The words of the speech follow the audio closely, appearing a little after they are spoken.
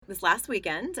this last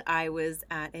weekend, I was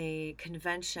at a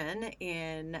convention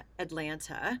in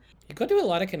Atlanta. You go to a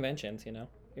lot of conventions, you know.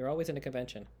 You're always in a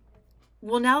convention.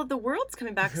 Well, now that the world's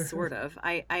coming back, sort of.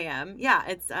 I am. Yeah,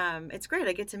 it's great.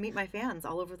 I get to meet my fans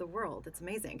all over the world. It's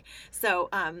amazing. So,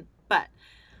 but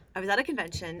I was at a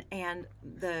convention, and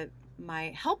the my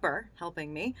helper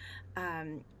helping me,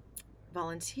 um,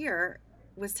 volunteer,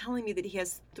 was telling me that he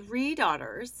has three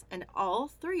daughters, and all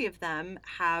three of them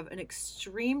have an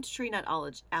extreme tree nut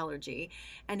allergy,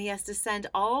 and he has to send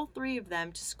all three of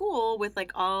them to school with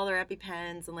like all their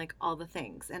EpiPens and like all the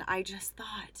things. And I just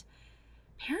thought,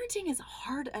 parenting is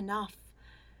hard enough.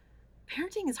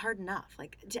 Parenting is hard enough.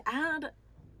 Like, to add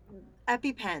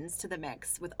EpiPens to the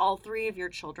mix with all three of your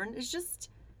children is just,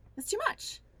 it's too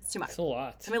much. It's too much. It's a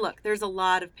lot. I mean, look, there's a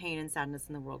lot of pain and sadness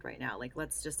in the world right now. Like,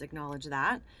 let's just acknowledge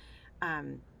that.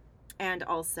 And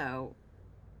also,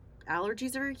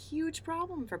 allergies are a huge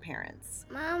problem for parents.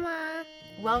 Mama.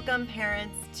 Welcome,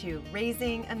 parents, to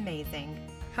Raising Amazing.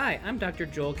 Hi, I'm Dr.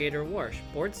 Joel Gator-Warsh,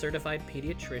 board-certified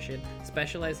pediatrician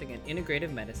specializing in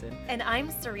integrative medicine. And I'm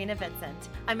Serena Vincent.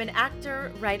 I'm an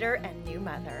actor, writer, and new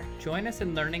mother. Join us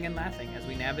in learning and laughing as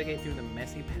we navigate through the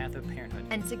messy path of parenthood.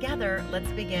 And together, let's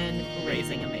begin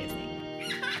Raising Amazing.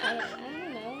 I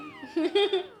don't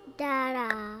know.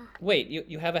 Dada. Wait,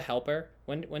 you have a helper?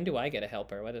 When do I get a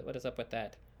helper? What is up with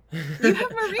that? You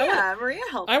have Maria. Maria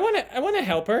help. I want a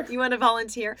helper. You want to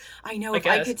volunteer? I know. I If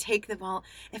I guess. could take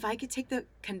if I could take the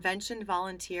convention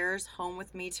volunteers home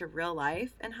with me to real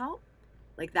life and help,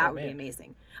 like that Oh, would be man.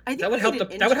 amazing. I think That would we help need the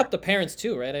an that would help intern. the parents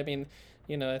too, right? I mean,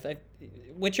 you know,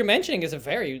 what you're mentioning is a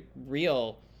very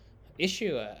real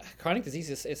issue. Chronic disease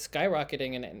is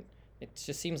skyrocketing, and it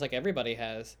just seems like everybody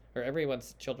has, or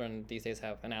everyone's children these days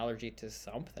have an allergy to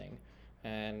something.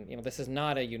 And you know, this is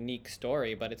not a unique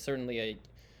story, but it's certainly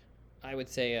I would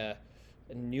say a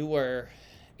newer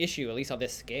issue, at least on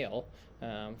this scale,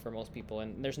 for most people.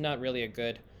 And there's not really a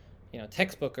good,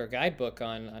 textbook or guidebook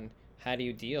on how do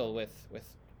you deal with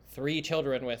three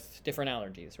children with different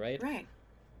allergies, right? Right.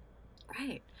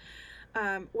 Right.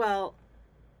 Well,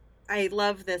 I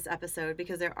love this episode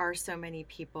because there are so many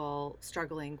people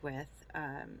struggling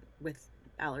with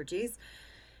allergies.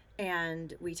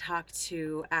 And we talked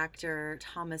to actor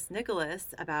Thomas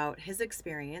Nicholas about his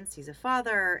experience. He's a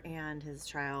father, and his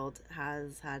child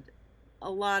has had a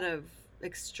lot of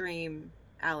extreme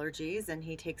allergies, and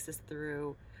he takes us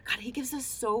through. God, he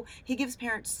gives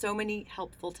parents so many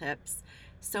helpful tips.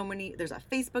 There's a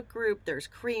Facebook group, there's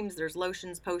creams, there's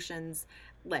lotions, potions,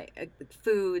 like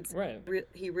foods. Right.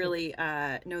 He really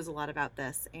knows a lot about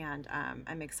this, and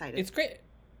I'm excited. It's great.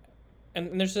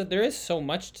 And there is so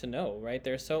much to know, right?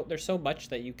 There's so much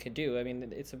that you could do. I mean,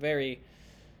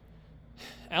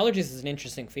 allergies is an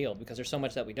interesting field because there's so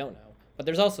much that we don't know. But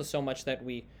there's also so much that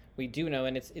we do know,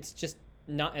 and it's just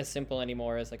not as simple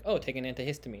anymore as like, oh, take an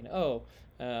antihistamine. Oh,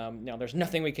 no, there's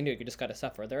nothing we can do. You just got to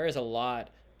suffer. There is a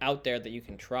lot out there that you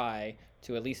can try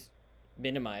to at least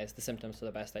minimize the symptoms to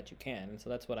the best that you can. And so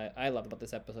that's what I love about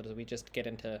this episode is we just get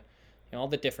into all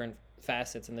the different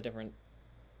facets and the different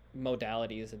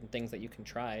modalities and things that you can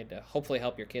try to hopefully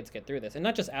help your kids get through this. And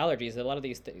not just allergies, a lot of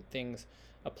these things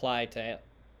apply to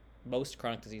most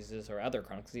chronic diseases or other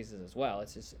chronic diseases as well.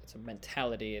 It's a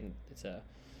mentality, and it's a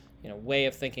way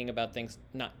of thinking about things,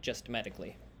 not just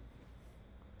medically.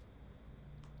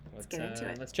 Let's get into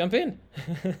it. Let's jump in.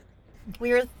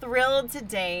 We are thrilled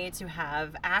today to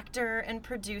have actor and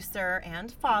producer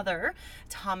and father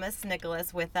Thomas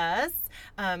Nicholas with us.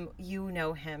 You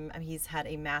know him. He's had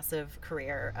a massive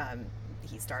career.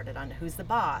 He started on Who's the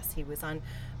Boss? He was on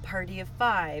Party of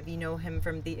Five. You know him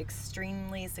from the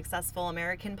extremely successful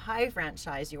American Pie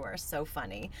franchise. You are so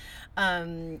funny.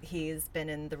 He's been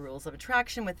in The Rules of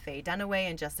Attraction with Faye Dunaway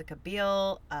and Jessica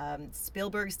Biel.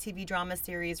 Spielberg's TV drama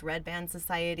series Red Band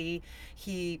Society.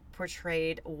 He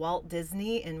portrayed Walt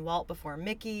Disney in Walt Before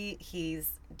Mickey.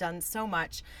 He's done so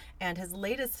much, and his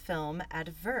latest film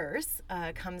Adverse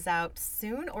comes out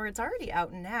soon, or it's already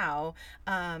out now,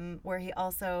 where he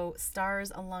also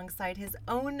stars alongside his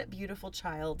own beautiful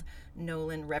child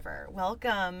Nolan River.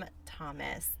 Welcome,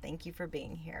 Thomas. Thank you for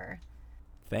being here.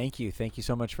 Thank you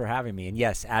so much for having me. And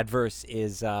yes, Adverse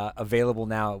is available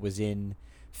now. It was in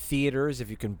theaters, if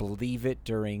you can believe it,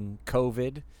 during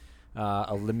COVID,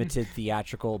 a limited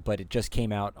theatrical, but it just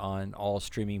came out on all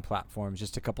streaming platforms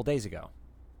just a couple days ago.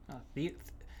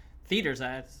 Theaters,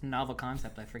 that's a novel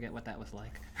concept. I forget what that was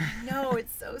like. No,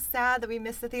 it's so sad that we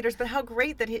missed the theaters, but how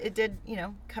great that it did,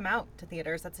 come out to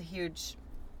theaters. That's a huge,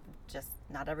 just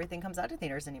not everything comes out to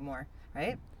theaters anymore,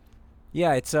 right?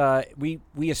 Yeah, it's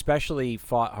we especially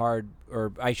fought hard,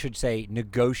 or I should say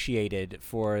negotiated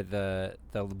for the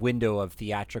window of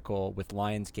theatrical with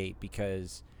Lionsgate,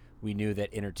 because we knew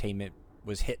that entertainment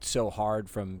was hit so hard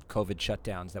from COVID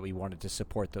shutdowns that we wanted to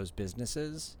support those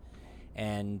businesses.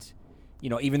 And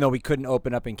even though we couldn't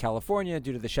open up in California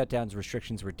due to the shutdowns,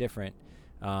 restrictions were different.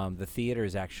 The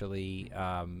theaters actually,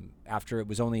 after it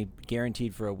was only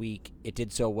guaranteed for a week, it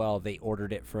did so well, they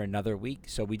ordered it for another week.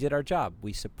 So we did our job.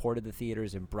 We supported the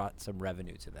theaters and brought some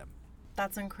revenue to them.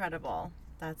 That's incredible.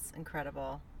 That's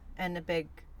incredible. And a big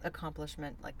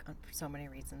accomplishment, for so many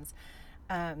reasons.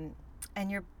 And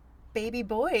your baby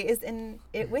boy is in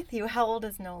it with you. How old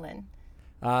is Nolan?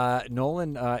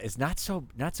 Nolan is not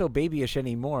so babyish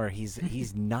anymore.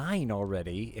 He's 9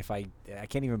 already. I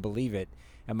can't even believe it.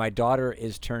 And my daughter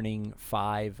is turning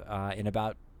 5 in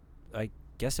about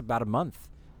a month.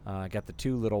 I got the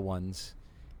 2 little ones,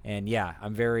 and yeah,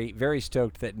 I'm very, very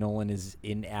stoked that Nolan is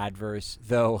in Adverse.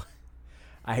 Though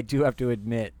I do have to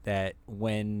admit that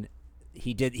when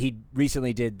he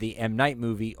recently did the M. Night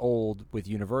movie Old with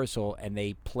Universal, and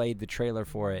they played the trailer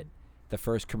for it, the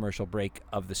first commercial break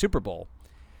of the Super Bowl.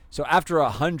 So after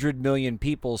 100 million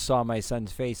people saw my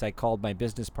son's face, I called my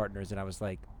business partners and I was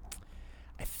like,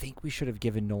 I think we should have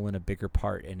given Nolan a bigger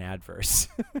part in Adverse.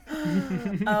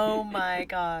 Oh my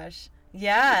gosh.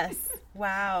 Yes.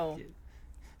 Wow.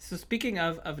 So speaking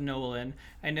of Nolan,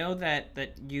 I know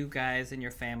that you guys and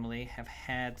your family have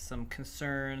had some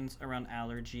concerns around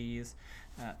allergies.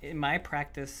 In my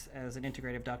practice as an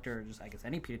integrative doctor, or just I guess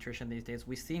any pediatrician these days,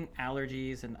 we've seen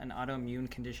allergies and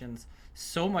autoimmune conditions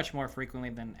so much more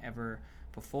frequently than ever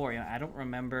before. I don't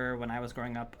remember when I was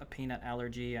growing up a peanut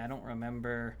allergy. I don't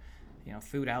remember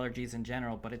food allergies in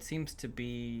general, but it seems to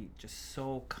be just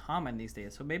so common these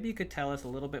days. So maybe you could tell us a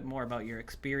little bit more about your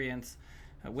experience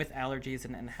with allergies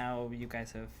and how you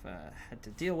guys have had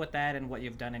to deal with that, and what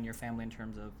you've done in your family in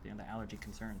terms of the allergy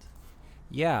concerns.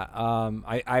 Yeah,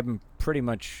 I'm pretty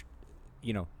much,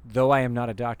 though I am not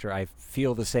a doctor, I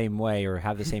feel the same way or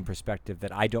have the same perspective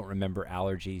that I don't remember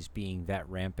allergies being that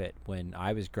rampant when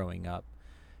I was growing up.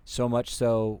 So much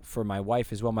so for my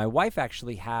wife as well. My wife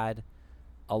actually had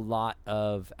a lot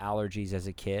of allergies as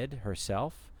a kid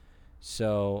herself.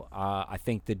 So I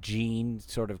think the gene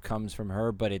sort of comes from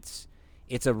her, but it's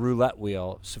a roulette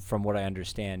wheel, from what I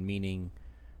understand, meaning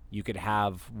you could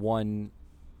have one,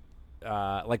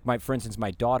 for instance,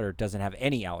 my daughter doesn't have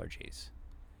any allergies.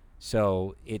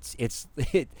 So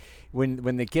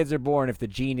when the kids are born, if the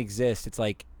gene exists, it's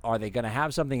like, are they going to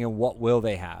have something, and what will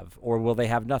they have, or will they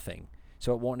have nothing?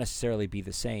 So it won't necessarily be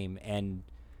the same. And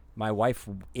my wife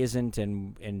isn't,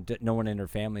 and no one in her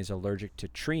family is allergic to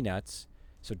tree nuts.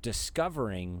 So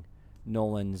discovering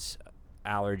Nolan's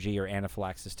allergy or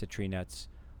anaphylaxis to tree nuts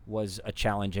was a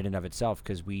challenge in and of itself,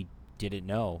 because we didn't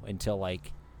know until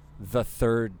the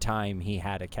 3rd time he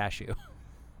had a cashew.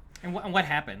 And what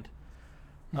happened?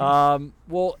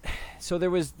 Well, so there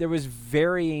was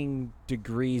varying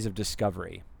degrees of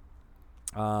discovery.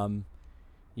 When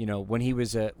he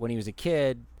was a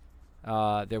kid,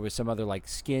 there was some other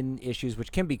skin issues,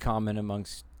 which can be common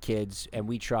amongst kids, and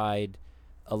we tried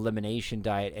elimination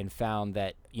diet and found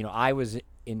that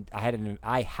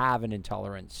I have an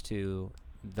intolerance to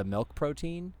the milk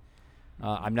protein.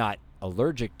 I'm not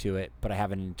allergic to it, but I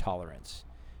have an intolerance.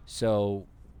 So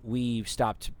we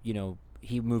stopped,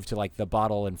 he moved to the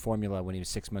bottle and formula when he was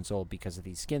 6 months old because of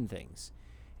these skin things.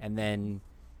 And then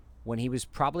when he was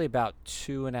probably about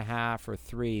 2.5 or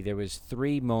 3, there was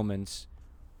 3 moments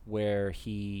where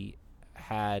he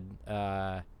had,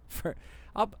 I'll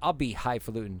be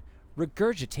highfalutin,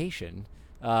 regurgitation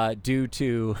due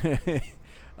to,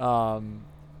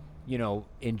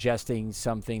 ingesting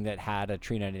something that had a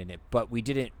tree nut in it. But we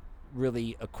didn't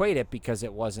really equate it because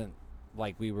it wasn't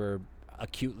like we were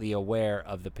acutely aware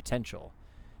of the potential.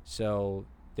 So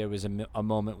there was a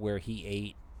moment where he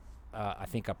ate, I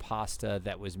think, a pasta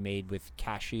that was made with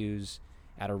cashews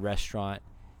at a restaurant,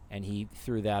 and he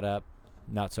threw that up,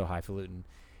 not so highfalutin.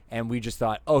 And we just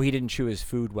thought, he didn't chew his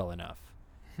food well enough.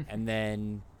 And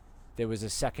then there was a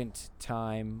second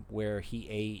time where he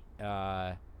ate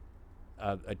a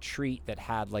treat that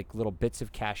had little bits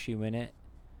of cashew in it.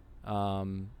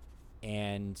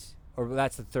 Or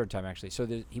that's the 3rd time, actually. So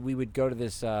we would go to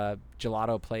this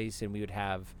gelato place, and we would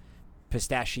have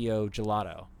pistachio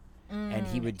gelato. And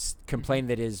he would complain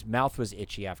that his mouth was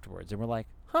itchy afterwards. And we're like,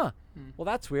 well,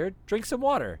 that's weird. Drink some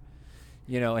water.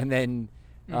 And then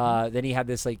then he had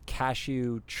this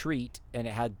cashew treat, and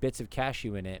it had bits of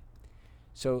cashew in it.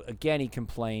 So again, he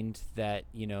complained that,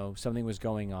 something was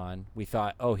going on. We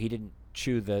thought, he didn't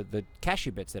chew the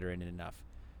cashew bits that are in it enough.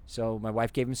 So my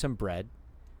wife gave him some bread.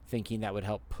 thinking that would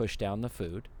help push down the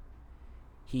food.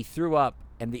 He threw up,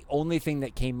 and the only thing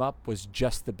that came up was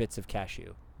just the bits of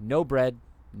cashew. No bread,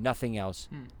 nothing else,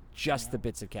 just the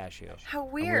bits of cashew. How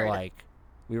And weird.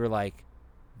 we were like,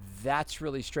 that's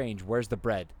really strange. Where's the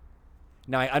bread?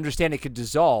 Now, I understand it could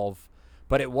dissolve,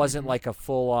 but it wasn't like a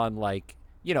full-on, like,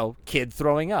 kid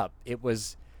throwing up. It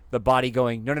was the body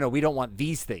going, no, we don't want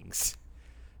these things.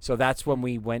 So that's when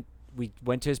we went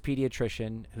to his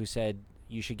pediatrician, who said,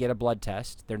 you should get a blood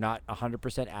test. They're not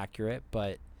 100% accurate,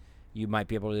 but you might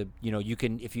be able to, you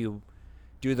can, if you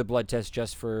do the blood test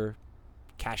just for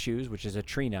cashews, which is a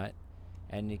tree nut,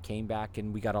 and it came back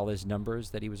and we got all his numbers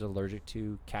that he was allergic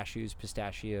to cashews,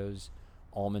 pistachios,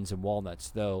 almonds, and walnuts,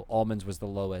 though almonds was the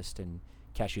lowest and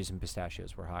cashews and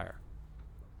pistachios were higher.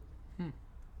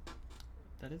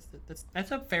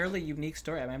 That's a fairly unique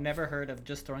story. I mean, I've never heard of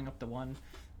just throwing up the one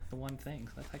thing.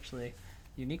 So that's actually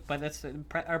unique, but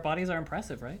our bodies are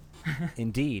impressive, right?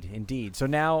 Indeed. So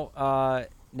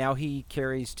now he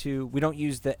carries 2. We don't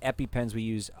use the EpiPens.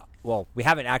 We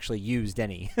haven't actually used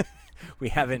any.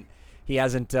 He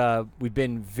hasn't. We've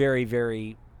been very,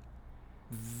 very,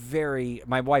 very.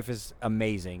 My wife is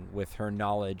amazing with her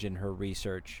knowledge and her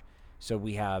research. So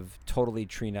we have totally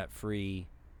tree nut free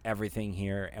everything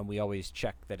here, and we always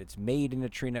check that it's made in a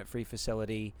tree nut free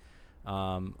facility,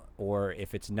 or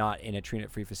if it's not in a tree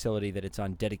nut free facility, that it's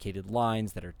on dedicated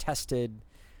lines that are tested.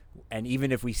 And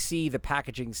even if we see the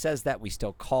packaging says that, we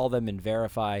still call them and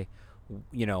verify.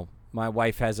 My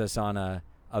wife has us on a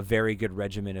very good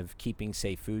regimen of keeping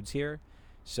safe foods here.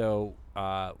 So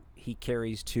he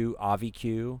carries 2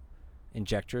 AviQ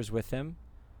injectors with him,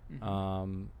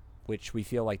 which we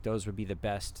feel like those would be the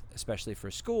best, especially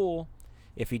for school.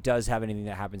 If he does have anything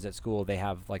that happens at school, they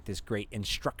have like this great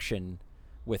instruction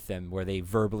with them where they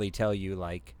verbally tell you,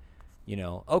 like,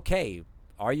 okay,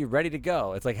 are you ready to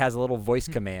go? It's like has a little voice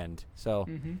command. So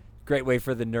great way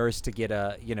for the nurse to get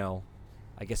a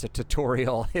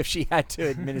tutorial if she had to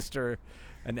administer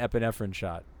an epinephrine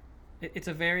shot. It's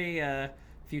a very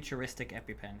futuristic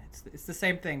EpiPen. It's the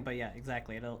same thing, but yeah,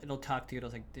 exactly. It'll talk to you.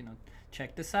 It'll like,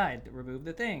 check the side, remove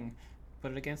the thing,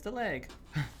 put it against the leg.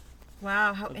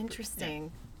 Wow, how interesting.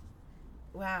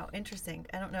 Yeah. Wow, interesting.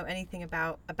 I don't know anything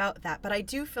about that, but I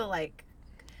do feel like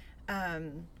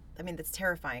that's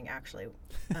terrifying, actually.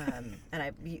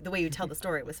 And the way you tell the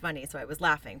story was funny, so I was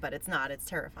laughing, but it's not. It's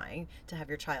terrifying to have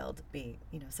your child be,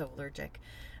 so allergic.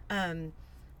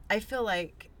 I feel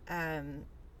like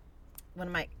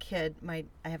when my kid, I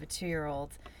have a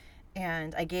 2-year-old,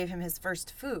 and I gave him his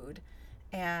first food,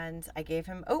 and I gave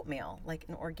him oatmeal, like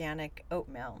an organic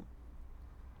oatmeal.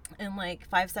 And like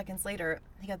 5 seconds later,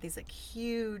 he got these like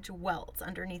huge welts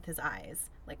underneath his eyes,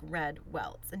 like red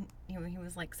welts. And he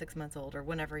was like 6 months old, or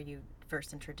whenever you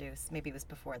first introduced, maybe it was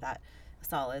before that,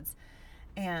 solids.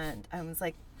 And I was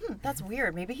like, that's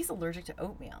weird. Maybe he's allergic to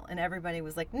oatmeal. And everybody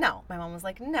was like, no. My mom was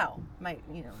like, no. My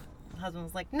husband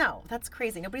was like, no, that's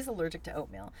crazy. Nobody's allergic to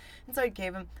oatmeal. And so I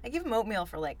gave him oatmeal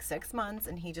for like 6 months,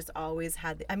 and he just always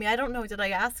had. I don't know. Did I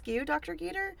ask you, Dr.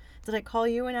 Geter? Did I call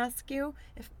you and ask you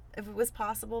if it was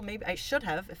possible? Maybe I should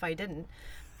have. If I didn't,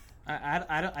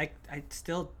 I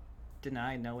still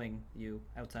deny knowing you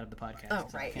outside of the podcast. Oh,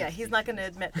 so right. Yeah, he's not going to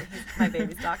admit that he's my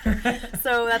baby's doctor.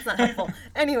 So that's not helpful.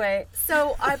 Anyway,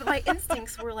 so my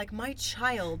instincts were like, my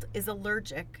child is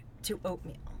allergic to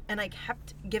oatmeal. And I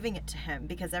kept giving it to him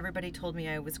because everybody told me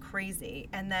I was crazy.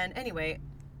 And then anyway,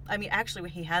 actually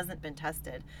he hasn't been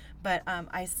tested, but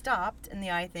I stopped and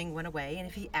the eye thing went away. And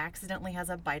if he accidentally has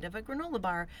a bite of a granola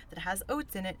bar that has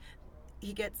oats in it,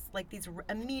 he gets like these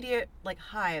immediate like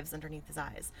hives underneath his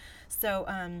eyes. So,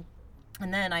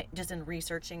 and then I just in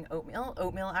researching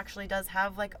oatmeal actually does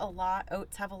have like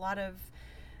oats have a lot of,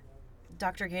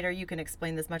 Dr. Geter, you can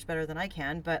explain this much better than I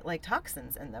can, but like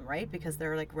toxins in them, right? Because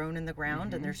they're like grown in the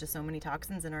ground and there's just so many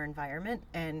toxins in our environment.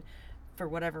 And for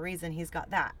whatever reason, he's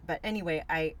got that. But anyway,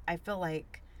 I feel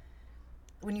like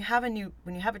when you have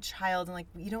a child and like,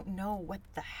 you don't know what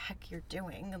the heck you're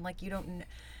doing. And like, you don't,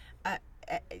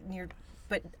 you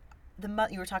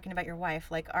were talking about your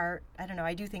wife, like I don't know,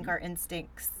 I do think our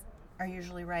instincts are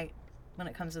usually right when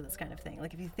it comes to this kind of thing.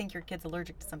 Like if you think your kid's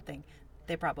allergic to something,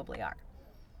 they probably are.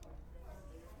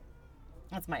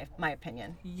 That's my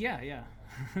opinion. Yeah.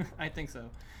 I think so.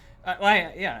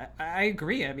 I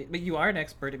agree. But you are an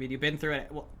expert. You've been through it.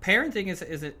 Well, parenting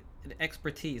is an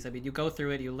expertise. You go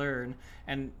through it, you learn.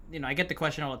 And, I get the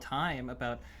question all the time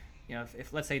about,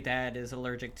 if let's say dad is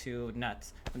allergic to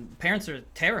nuts, and parents are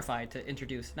terrified to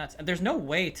introduce nuts. And there's no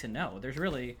way to know. There's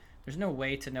really there's no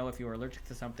way to know if you are allergic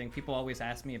to something. People always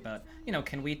ask me about,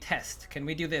 can we test? Can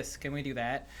we do this? Can we do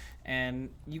that? And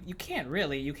you can't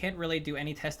really. You can't really do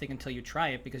any testing until you try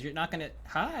it, because you're not going to...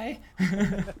 Hi!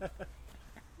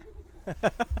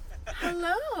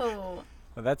 Hello.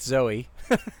 Well, that's Zoe.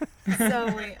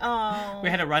 Zoe. Oh. We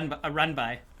had a run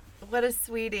by. What a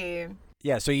sweetie.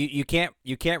 Yeah, so you can't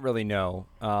really know.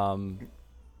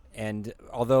 And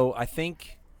although I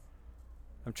think,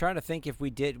 I'm trying to think if we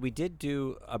did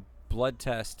do a blood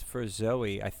test for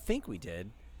Zoe. I think we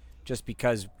did, just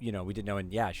because we didn't know,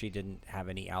 and she didn't have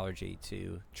any allergy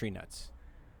to tree nuts.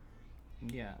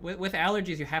 Yeah, with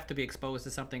allergies, you have to be exposed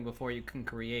to something before you can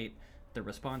create the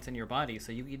response in your body.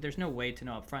 So there's no way to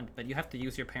know up front, but you have to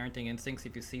use your parenting instincts.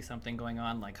 If you see something going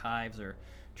on like hives or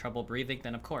trouble breathing,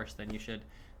 then of course, then you should,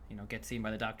 get seen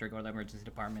by the doctor, go to the emergency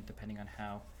department, depending on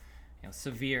how,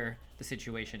 severe the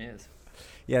situation is.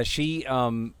 Yeah, she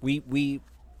we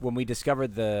when we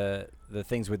discovered the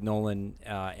things with Nolan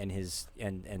and his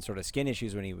and sort of skin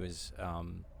issues when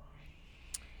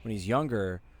he's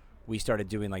younger, we started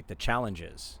doing like the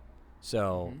challenges.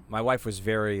 So my wife was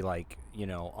very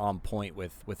on point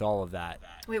with all of that.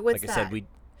 Wait, what's like that? I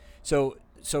said,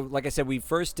 so like I said, we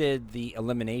first did the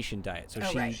elimination diet. So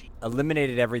she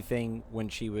eliminated everything when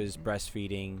she was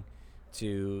breastfeeding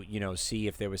to see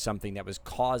if there was something that was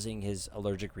causing his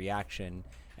allergic reaction,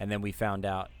 and then we found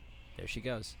out. There she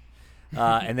goes.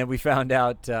 And then we found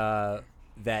out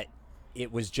that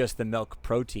it was just the milk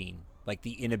protein, like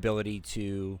the inability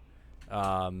to,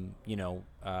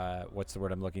 what's the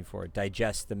word I'm looking for?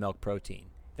 Digest the milk protein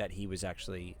that he was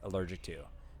actually allergic to.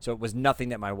 So it was nothing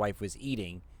that my wife was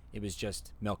eating. It was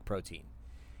just milk protein.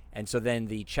 And so then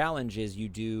the challenge is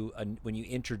when you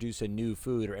introduce a new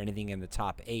food or anything in the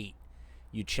top 8,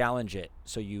 you challenge it.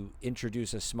 So you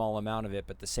introduce a small amount of it,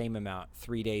 but the same amount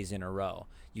 3 days in a row.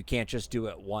 You can't just do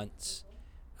it once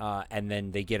and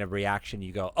then they get a reaction.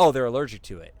 You go, oh, they're allergic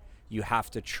to it. You have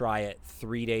to try it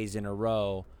 3 days in a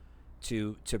row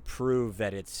to prove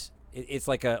that it's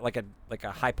like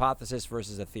a hypothesis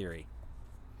versus a theory.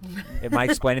 Am I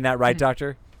explaining that right,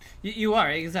 Doctor? You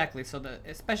are, exactly. So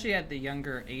especially at the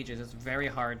younger ages, it's very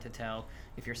hard to tell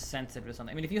if you're sensitive to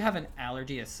something. I mean, if you have an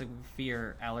allergy, a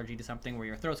severe allergy to something where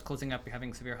your throat's closing up, you're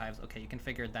having severe hives, okay, you can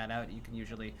figure that out. You can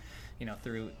usually,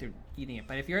 through eating it.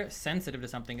 But if you're sensitive to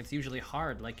something, it's usually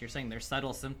hard. Like you're saying, there's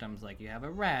subtle symptoms, like you have a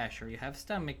rash, or you have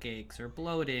stomach aches, or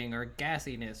bloating, or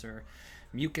gassiness, or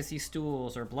mucousy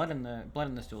stools, or blood in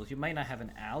the stools. You might not have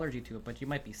an allergy to it, but you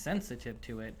might be sensitive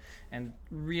to it. And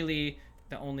really,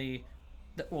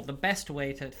 the best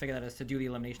way to figure that is to do the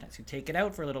elimination test. You take it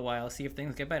out for a little while, see if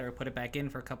things get better, put it back in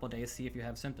for a couple of days, see if you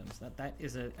have symptoms. That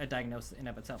is a diagnosis in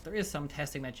of itself. There is some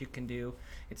testing that you can do.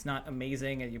 It's not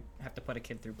amazing, and you have to put a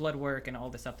kid through blood work and all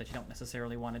this stuff that you don't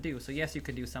necessarily want to do. So yes, you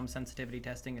could do some sensitivity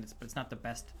testing, but it's not the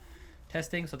best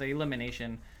testing. So the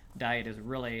elimination diet is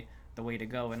really the way to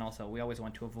go. And also, we always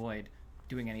want to avoid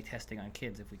doing any testing on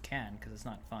kids if we can, because it's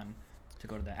not fun to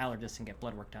go to the allergist and get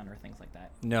blood work done or things like that.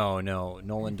 No,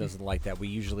 Nolan doesn't like that. We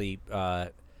usually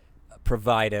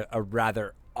provide a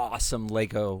rather awesome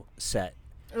Lego set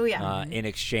in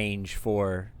exchange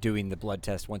for doing the blood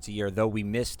test once a year, though we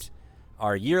missed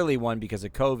our yearly one because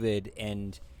of COVID,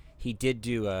 and he did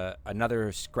do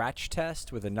another scratch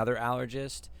test with another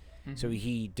allergist. Mm-hmm. So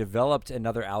he developed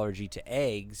another allergy to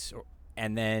eggs,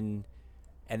 and then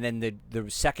the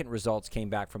second results came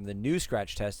back from the new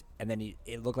scratch test, and then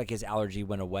it looked like his allergy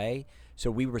went away. So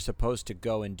we were supposed to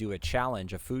go and do a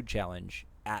food challenge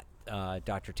at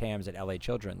Dr. Tam's at LA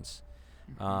Children's.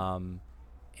 Mm-hmm.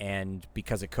 And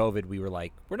because of COVID, we were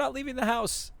like, we're not leaving the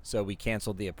house. So we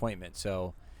canceled the appointment.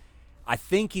 So I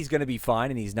think he's going to be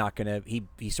fine, and he's not going to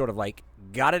 – he sort of like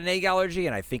got an egg allergy,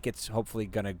 and I think it's hopefully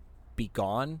going to be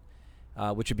gone.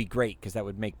 Which would be great, because that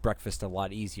would make breakfast a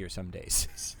lot easier some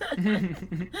days.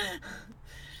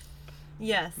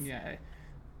 Yes. Yeah,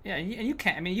 and you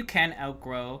can. I mean, you can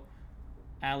outgrow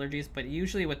allergies, but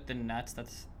usually with the nuts,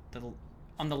 that's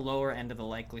on the lower end of the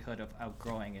likelihood of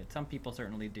outgrowing it. Some people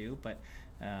certainly do, but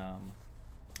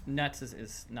nuts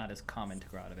is not as common to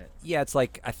grow out of it. Yeah, it's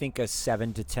like I think a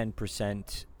 7 to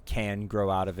 10% can grow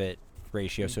out of it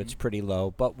ratio, so it's pretty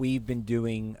low. But we've been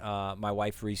doing. My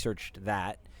wife researched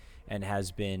that, and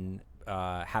has been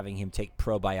having him take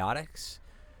probiotics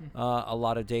a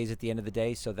lot of days at the end of the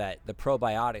day, so that the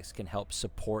probiotics can help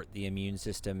support the immune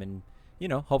system and,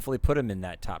 hopefully put him in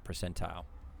that top percentile.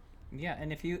 Yeah,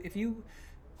 and if you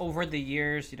over the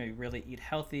years, you really eat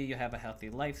healthy, you have a healthy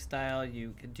lifestyle,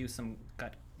 you could do some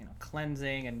gut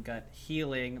cleansing and gut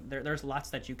healing. There's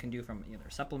lots that you can do from either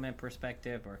supplement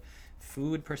perspective or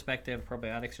food perspective,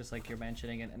 probiotics, just like you're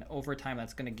mentioning, and over time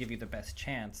that's going to give you the best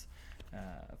chance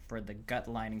for the gut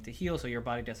lining to heal, so your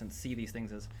body doesn't see these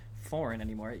things as foreign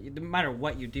anymore. No matter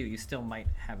what you do, you still might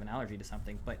have an allergy to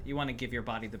something, but you want to give your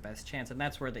body the best chance, and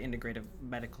that's where the integrative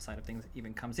medical side of things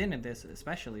even comes in this,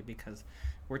 especially because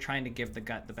we're trying to give the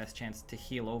gut the best chance to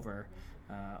heal over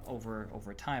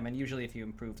time. And usually if you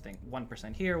improve things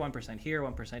 1% here, 1% here,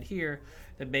 1% here,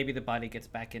 then maybe the body gets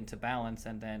back into balance,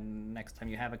 and then next time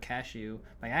you have a cashew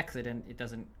by accident, it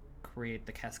doesn't create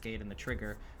the cascade and the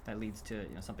trigger that leads to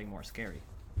something more scary.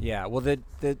 Yeah, well,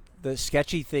 the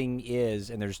sketchy thing is,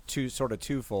 and there's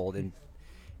twofold, and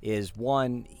is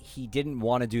one, he didn't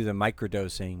want to do the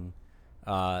microdosing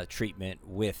treatment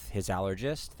with his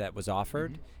allergist that was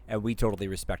offered, and we totally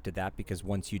respected that, because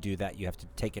once you do that, you have to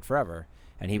take it forever.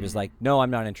 And he was like, "No,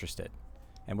 I'm not interested."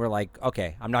 And we're like,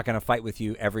 "Okay, I'm not going to fight with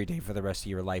you every day for the rest of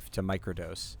your life to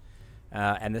microdose."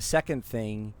 And the second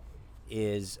thing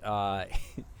is.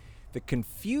 The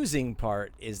confusing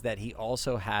part is that he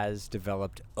also has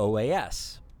developed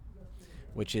OAS,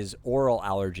 which is oral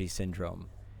allergy syndrome.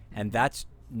 And that's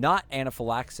not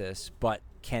anaphylaxis, but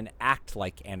can act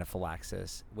like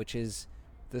anaphylaxis, which is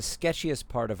the sketchiest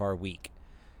part of our week.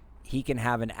 He can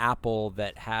have an apple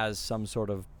that has some sort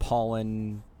of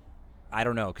pollen. I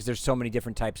don't know, because there's so many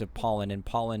different types of pollen. And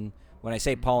pollen, when I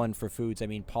say pollen for foods, I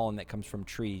mean pollen that comes from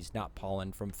trees, not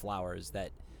pollen from flowers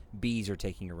that bees are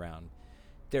taking around.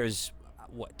 There's,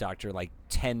 like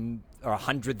 10 or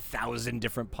 100,000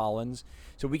 different pollens.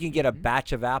 So we can get a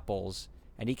batch of apples,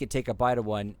 and he can take a bite of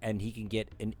one, and he can get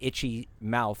an itchy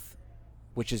mouth,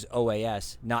 which is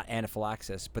OAS, not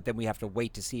anaphylaxis. But then we have to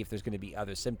wait to see if there's going to be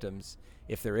other symptoms,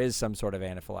 if there is some sort of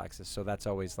anaphylaxis. So that's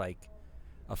always like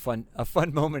a fun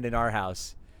moment in our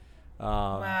house.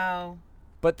 Wow.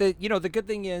 But the good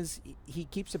thing is he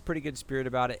keeps a pretty good spirit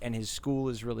about it, and his school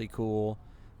is really cool.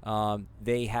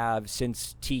 They have,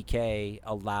 since TK,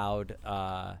 allowed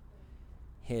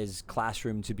his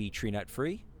classroom to be tree nut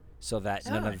free, so that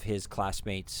none of his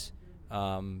classmates,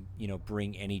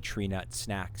 bring any tree nut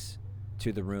snacks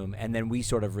to the room. And then we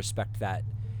sort of respect that,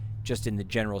 just in the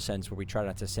general sense, where we try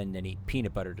not to send any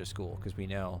peanut butter to school, because we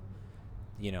know,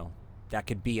 that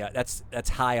could be that's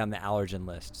high on the allergen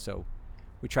list. So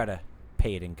we try to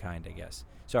pay it in kind, I guess.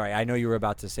 Sorry, I know you were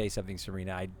about to say something,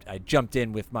 Serena. I jumped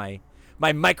in with my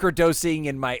microdosing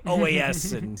and my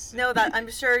OAS and No, that I'm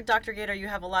sure, Dr. Gator, you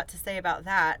have a lot to say about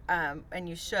that, and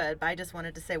you should. But I just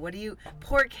wanted to say,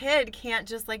 poor kid can't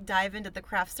just like dive into the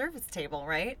craft service table,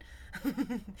 right?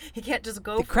 He can't just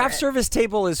go. The craft service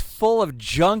table is full of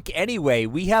junk anyway.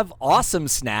 We have awesome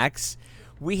snacks.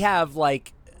 We have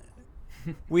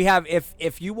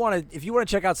if you want to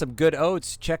check out some good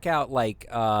oats, check out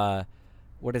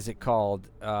what is it called?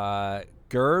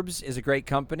 Gerbs is a great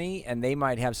company, and they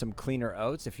might have some cleaner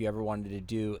oats if you ever wanted to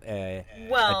do a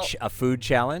food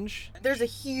challenge. There's a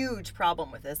huge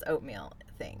problem with this oatmeal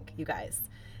thing, you guys.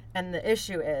 And the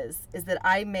issue is that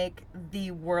I make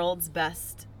the world's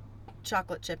best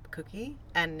chocolate chip cookie,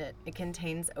 and it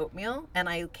contains oatmeal, and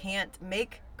I can't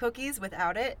make cookies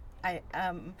without it.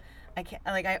 I can't,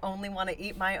 I only want to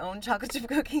eat my own chocolate chip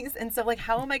cookies. And so,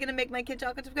 how am I going to make my kid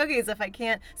chocolate chip cookies if I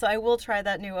can't? So I will try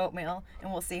that new oatmeal, and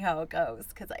we'll see how it goes.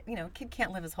 Because, kid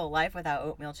can't live his whole life without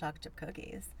oatmeal chocolate chip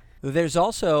cookies. There's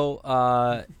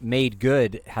also Made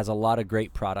Good has a lot of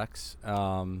great products.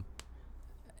 And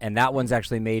that one's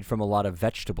actually made from a lot of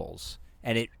vegetables.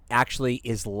 And it actually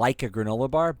is like a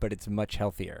granola bar, but it's much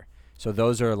healthier. So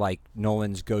those are like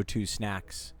Nolan's go-to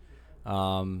snacks.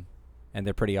 And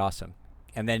they're pretty awesome.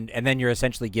 And then you're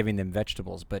essentially giving them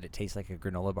vegetables, but it tastes like a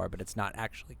granola bar, but it's not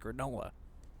actually granola.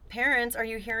 Parents, are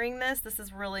you hearing this? This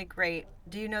is really great.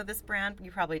 Do you know this brand? You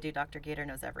probably do. Dr. Gator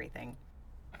knows everything.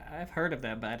 I've heard of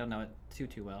them, but I don't know it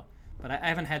too well. But I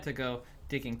haven't had to go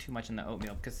digging too much in the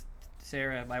oatmeal, because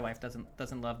Sarah, my wife,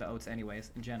 doesn't love the oats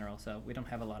anyways in general, so we don't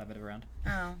have a lot of it around.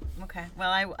 Oh, okay. Well,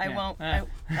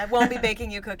 I won't be baking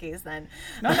you cookies then.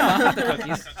 No, I'll have the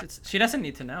cookies. She doesn't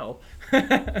need to know.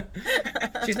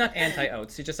 She's not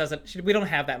anti-oats. She just doesn't. We don't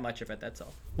have that much of it. That's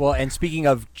all. Well, and speaking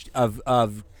of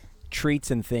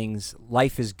treats and things,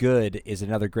 Life is Good is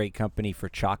another great company for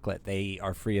chocolate. They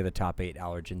are free of the top 8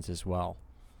 allergens as well.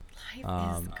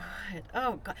 Life is good.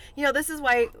 Oh God. This is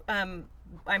why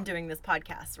I'm doing this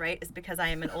podcast, right? Is because I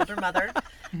am an older mother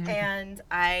and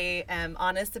I am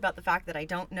honest about the fact that I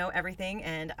don't know everything,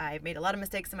 and I've made a lot of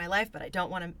mistakes in my life, but I don't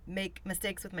want to make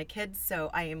mistakes with my kids. So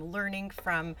I am learning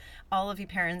from all of you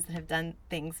parents that have done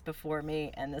things before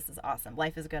me, and this is awesome.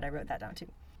 Life is good. I wrote that down too.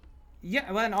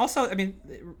 Yeah, well, and also,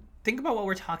 think about what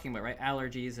we're talking about, right?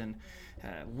 Allergies and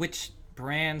which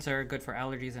brands are good for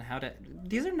allergies and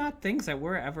these are not things that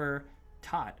we're ever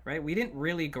taught, right? We didn't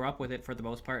really grow up with it for the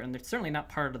most part, and it's certainly not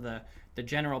part of the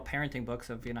general parenting books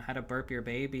of, you know, how to burp your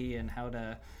baby and how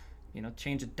to, you know,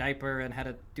 change a diaper and how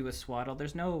to do a swaddle.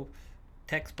 There's no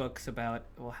textbooks about,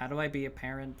 well, how do I be a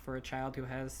parent for a child who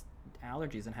has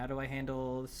allergies, and how do I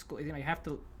handle school? You know,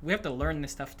 we have to learn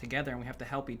this stuff together, and we have to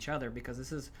help each other, because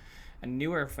this is a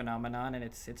newer phenomenon, and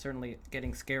it's certainly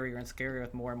getting scarier and scarier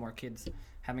with more and more kids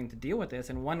having to deal with this.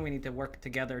 And one, we need to work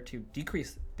together to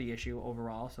decrease the issue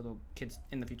overall, so the kids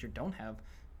in the future don't have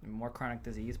more chronic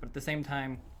disease. But at the same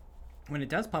time, when it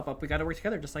does pop up, we got to work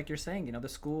together, just like you're saying. You know, the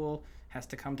school has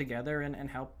to come together and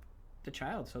help the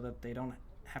child so that they don't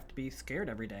have to be scared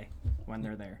every day when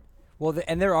they're there. Well,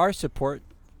 and there are support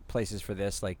places for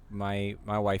this. Like my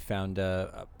wife found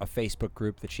a Facebook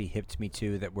group that she hipped me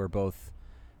to that we're both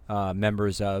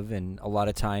members of, and a lot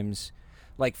of times,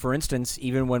 like for instance,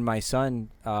 even when my son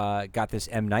got this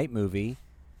M. Night movie,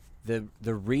 the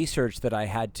research that I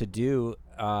had to do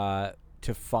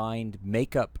to find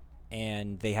makeup,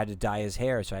 and they had to dye his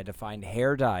hair, so I had to find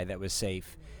hair dye that was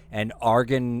safe. And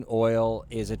argan oil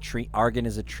is a tree. Argan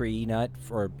is a tree nut,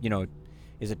 or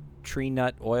is a tree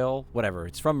nut oil, whatever.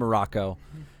 It's from Morocco,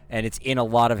 and it's in a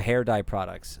lot of hair dye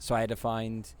products. So I had to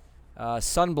find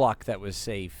sunblock that was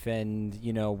safe, and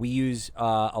we use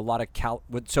a lot of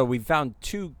so we found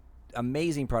two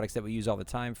amazing products that we use all the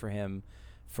time for him,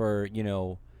 for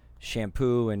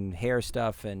shampoo and hair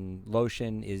stuff and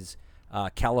lotion. Is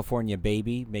California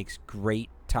Baby makes great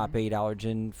top 8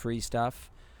 allergen free stuff,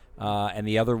 and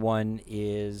the other one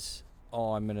is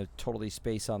I'm gonna totally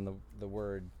space on the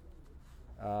word.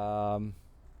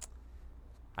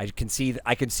 I can see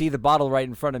the bottle right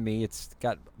in front of me. It's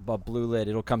got a blue lid.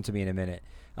 It'll come to me in a minute.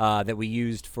 That we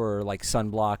used for like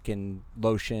sunblock and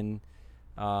lotion,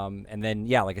 and then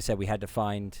like I said, we had to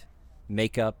find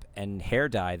makeup and hair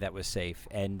dye that was safe.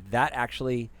 And that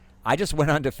actually, I just went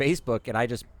onto Facebook and I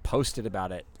just posted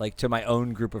about it, like to my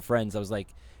own group of friends. I was like,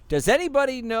 "Does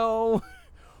anybody know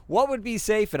what would be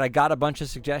safe?" And I got a bunch of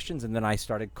suggestions, and then I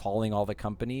started calling all the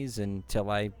companies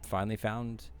until I finally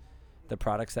found the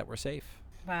products that were safe.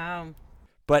 Wow.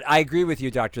 But I agree with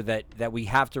you, Doctor, that we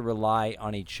have to rely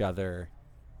on each other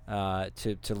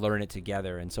to learn it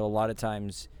together. And so a lot of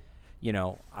times,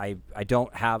 I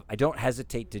don't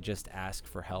hesitate to just ask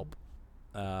for help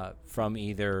from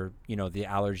either the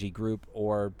allergy group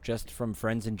or just from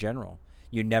friends in general.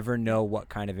 You never know what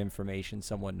kind of information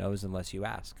someone knows unless you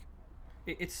ask.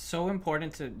 It's so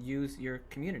important to use your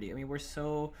community. I mean, we're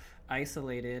so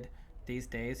isolated these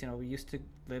days. We used to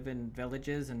live in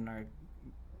villages, and our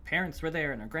parents were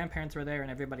there and our grandparents were there and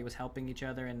everybody was helping each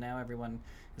other, and now everyone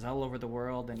is all over the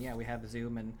world, and we have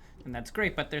Zoom, and that's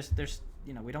great, but there's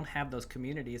we don't have those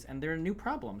communities, and there are new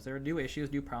problems, there are new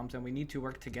issues, new problems, and we need to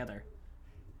work together.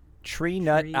 Tree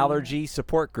Nut Allergy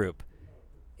Support Group.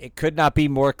 It could not be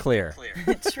more clear.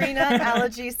 Tree Nut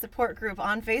Allergy Support Group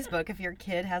on Facebook. If your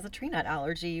kid has a tree nut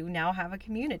allergy, you now have a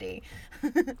community.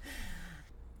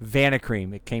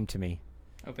 Vanicream, it came to me.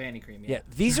 Oh, Vanicream, yeah.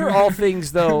 These are all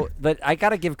things, though, that I got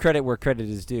to give credit where credit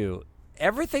is due.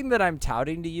 Everything that I'm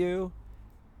touting to you,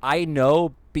 I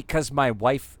know because my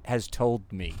wife has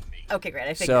told me. Okay, great.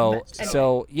 I figured that.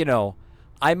 So,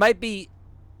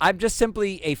 I'm just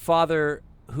simply a father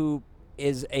who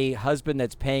is a husband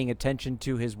that's paying attention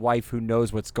to his wife who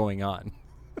knows what's going on.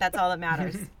 That's all that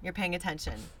matters. You're paying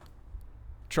attention.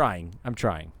 I'm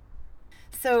trying.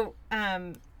 So,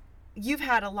 you've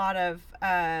had a lot of,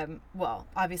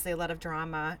 obviously a lot of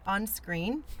drama on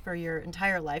screen for your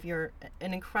entire life. You're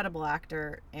an incredible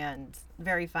actor and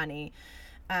very funny.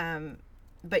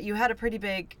 But you had a pretty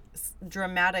big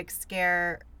dramatic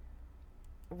scare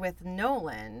with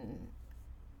Nolan.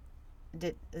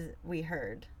 We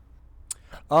heard.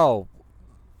 Oh,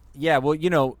 yeah. Well,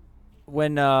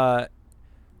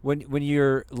 when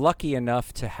you're lucky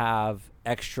enough to have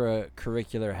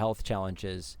extracurricular health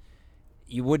challenges,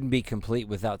 you wouldn't be complete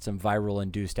without some viral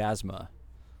induced asthma.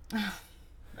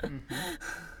 Mm-hmm.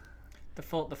 The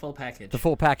full package. The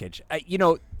full package.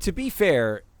 To be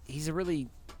fair, he's a really,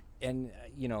 and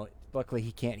luckily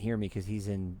he can't hear me because he's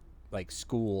in like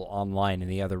school online in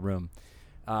the other room.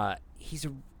 He's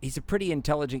a pretty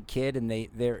intelligent kid, and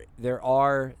there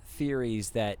are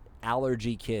theories that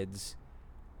allergy kids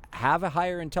have a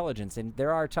higher intelligence, and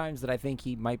there are times that I think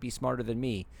he might be smarter than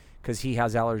me, because he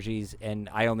has allergies and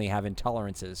I only have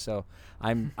intolerances. So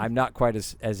I'm not quite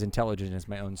as intelligent as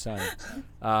my own son.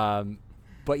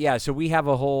 But yeah, so we have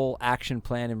a whole action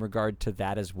plan in regard to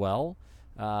that as well,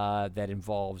 that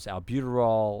involves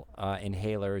albuterol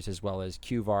inhalers, as well as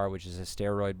Qvar, which is a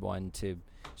steroid one to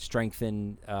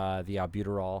strengthen the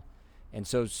albuterol. And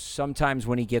so sometimes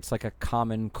when he gets like a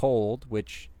common cold,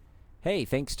 which, hey,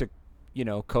 thanks to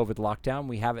COVID lockdown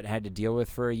we haven't had to deal with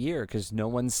for a year because no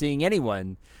one's seeing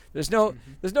anyone. There's no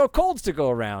colds to go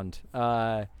around.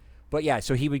 But yeah,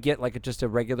 so he would get like just a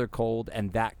regular cold,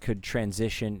 and that could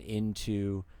transition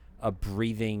into a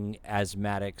breathing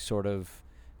asthmatic sort of,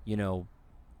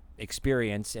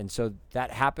 experience. And so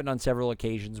that happened on several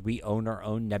occasions. We own our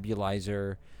own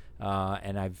nebulizer,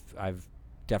 and I've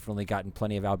definitely gotten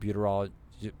plenty of albuterol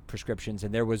prescriptions.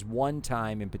 And there was one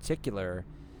time in particular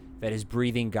that his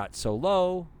breathing got so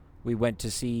low, we went to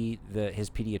see his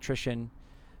pediatrician,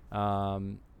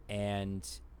 and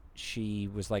she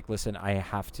was like, listen, I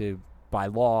have to, by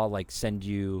law, like send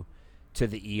you to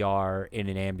the ER in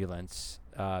an ambulance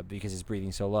because his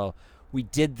breathing's so low. We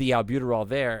did the albuterol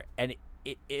there, and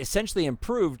it essentially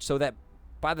improved so that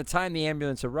by the time the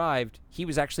ambulance arrived, he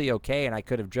was actually okay and I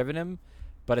could have driven him.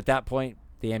 But at that point,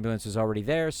 the ambulance was already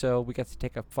there, so we got to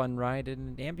take a fun ride in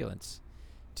an ambulance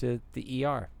to the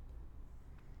ER.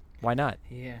 Why not?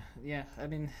 Yeah. I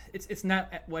mean, it's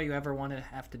not what you ever want to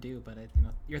have to do, but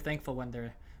you're thankful when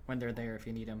they're there if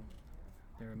you need them.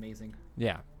 They're amazing.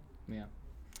 Yeah. Yeah.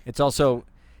 It also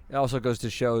goes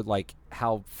to show like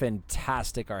how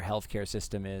fantastic our healthcare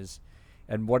system is,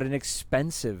 and what an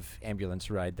expensive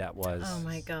ambulance ride that was. Oh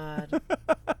my God.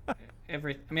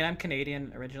 I'm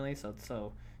Canadian originally, so it's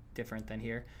so different than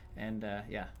here, and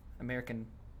American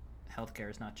healthcare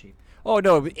is not cheap. Oh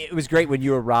no, it was great when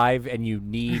you arrive and you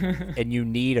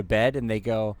need a bed, and they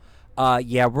go,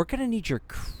 yeah, we're gonna need your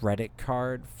credit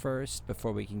card first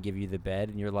before we can give you the bed,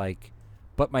 and you're like,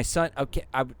 but my son,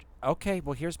 okay,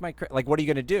 well here's my like, what are you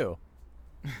gonna do?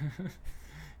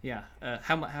 Yeah,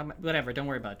 how whatever, don't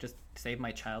worry about it. Just save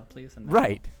my child, please, and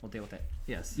right, we'll deal with it.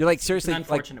 Yes. You're like, seriously,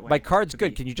 like my card's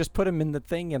good. Be. Can you just put him in the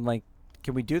thing and like,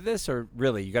 can we do this, or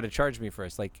really you got to charge me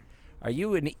first? Like, are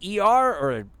you an ER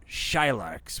or a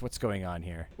Shylarks? What's going on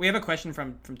here? We have a question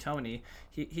from Tony.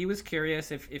 He was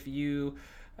curious if you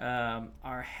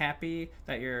are happy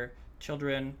that your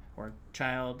children or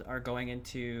child are going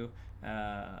into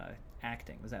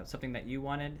acting. Was that something that you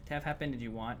wanted to have happen? Did you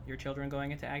want your children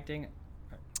going into acting?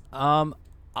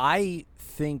 I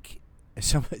think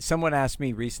someone asked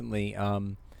me recently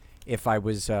if I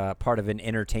was part of an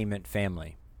entertainment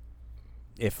family.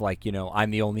 If like, I'm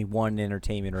the only one in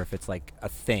entertainment, or if it's like a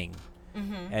thing.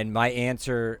 Mm-hmm. And my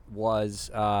answer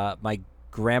was my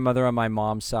grandmother on my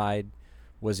mom's side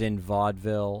was in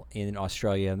vaudeville in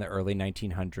Australia in the early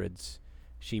 1900s.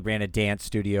 She ran a dance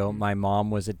studio. Mm-hmm. My mom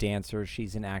was a dancer.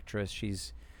 She's an actress.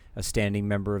 She's a standing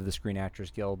member of the Screen Actors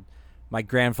Guild. My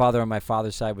grandfather on my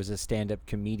father's side was a stand-up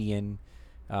comedian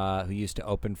who used to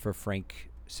open for Frank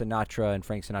Sinatra and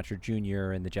Frank Sinatra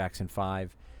Jr. and the Jackson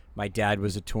 5. My dad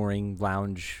was a touring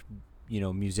lounge,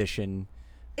 musician.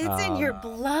 It's in your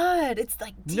blood. It's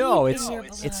like deep in your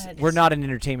blood. We're not an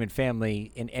entertainment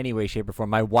family in any way, shape, or form.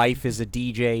 My wife is a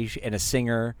DJ and a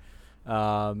singer.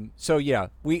 So yeah,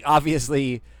 we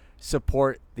obviously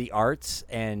support the arts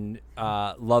and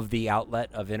love the outlet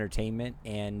of entertainment.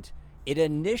 And it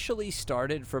initially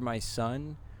started for my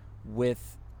son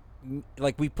with,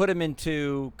 like, we put him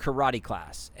into karate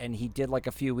class, and he did like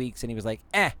a few weeks, and he was like,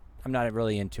 I'm not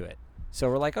really into it. So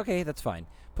we're like, okay, that's fine.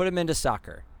 Put him into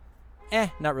soccer.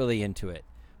 Not really into it.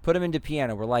 Put him into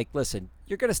piano. We're like, listen,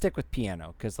 you're going to stick with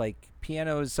piano because, like,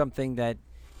 piano is something that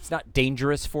it's not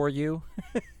dangerous for you.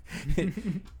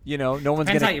 No one's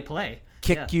going to how you play.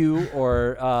 Kick you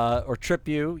or trip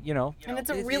you, And it's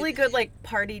a really good, like,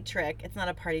 party trick. It's not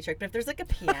a party trick, but if there's, like, a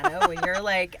piano and you're,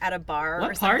 like, at a bar or something.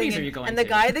 What parties are you going to? And the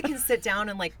guy that can sit down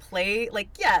and, like, play, like,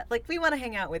 yeah, like, we want to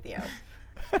hang out with you.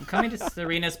 I'm coming to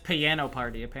Serena's piano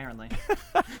party, apparently.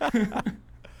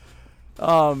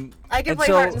 I can play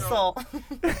Heart and Soul.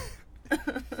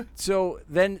 So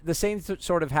then the same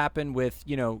sort of happened with,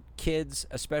 kids,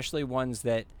 especially ones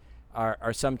that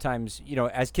are sometimes,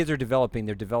 as kids are developing,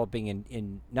 they're developing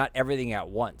in not everything at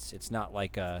once. It's not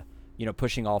like,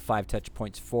 pushing all 5 touch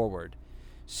points forward.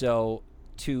 So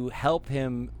to help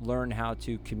him learn how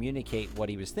to communicate what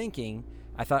he was thinking,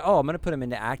 I thought, I'm going to put him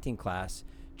into acting class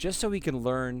just so he can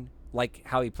learn, like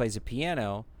how he plays a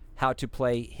piano, how to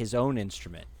play his own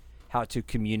instrument, how to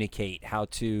communicate, how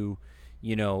to,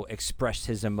 express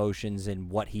his emotions and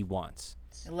what he wants.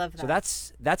 I love that.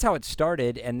 So that's how it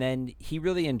started, and then he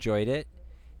really enjoyed it.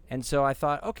 And so I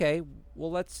thought, okay,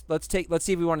 well let's see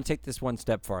if we want to take this one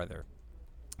step farther.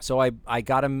 So I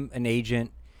got him an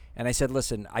agent, and I said,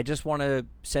 listen, I just want to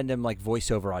send him like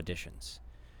voiceover auditions.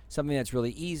 Something that's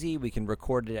really easy. We can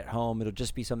record it at home. It'll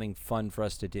just be something fun for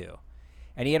us to do.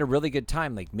 And he had a really good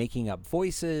time, like making up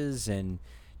voices and,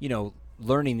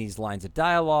 learning these lines of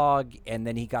dialogue. And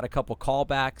then he got a couple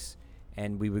callbacks,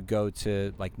 and we would go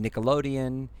to like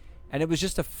Nickelodeon, And it was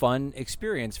just a fun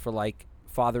experience for like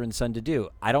father and son to do.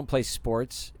 I don't play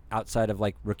sports outside of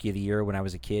like Rookie of the Year when I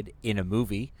was a kid in a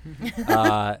movie.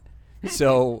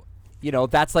 So,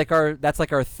 that's like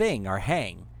our thing, our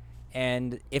hang.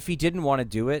 And if he didn't want to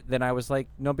do it, then I was like,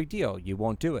 no big deal. You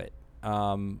won't do it.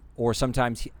 Or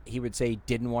sometimes he would say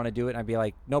didn't want to do it. And I'd be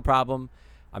like, no problem.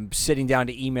 I'm sitting down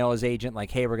to email his agent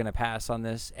like, hey, we're going to pass on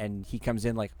this. And he comes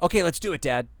in like, okay, let's do it,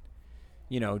 Dad.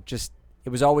 It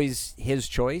was always his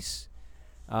choice.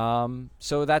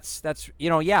 So that's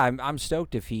I'm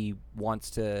stoked if he wants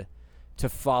to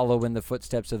follow in the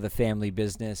footsteps of the family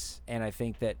business. And I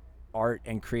think that art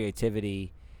and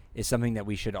creativity is something that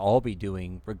we should all be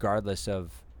doing regardless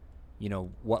of,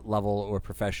 what level or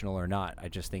professional or not. I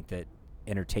just think that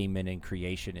entertainment and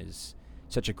creation is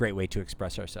such a great way to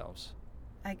express ourselves.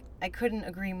 I couldn't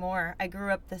agree more. I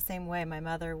grew up the same way. My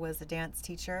mother was a dance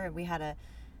teacher, and we had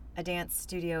a dance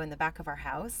studio in the back of our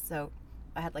house. So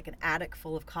I had like an attic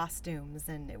full of costumes,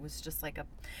 and it was just like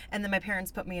and then my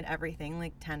parents put me in everything,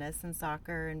 like tennis and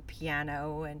soccer and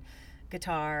piano and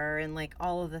guitar and like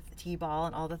all of the t-ball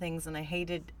and all the things, and I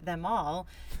hated them all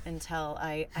until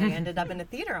I ended up in a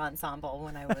theater ensemble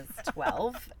when I was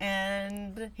 12,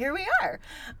 and here we are.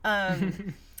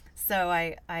 So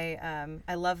I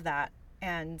love that,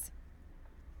 and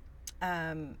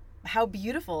how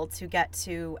beautiful to get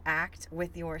to act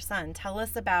with your son. Tell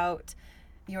us about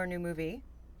your new movie.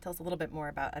 Tell us a little bit more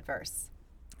about Adverse.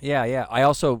 Yeah. I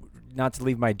also, not to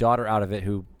leave my daughter out of it,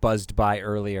 who buzzed by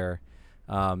earlier,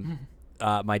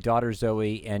 my daughter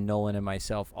Zoe and Nolan and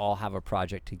myself all have a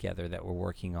project together that we're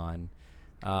working on,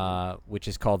 which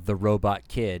is called The Robot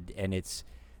Kid, and it's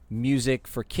music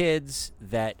for kids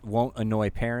that won't annoy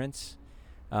parents.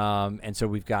 And so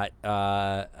we've got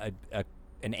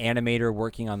an animator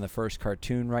working on the first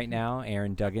cartoon right now,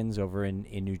 Aaron Duggins over in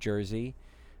New Jersey.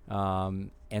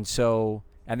 And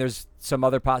there's some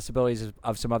other possibilities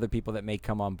of some other people that may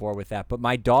come on board with that. But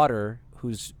my daughter,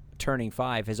 who's turning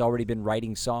 5, has already been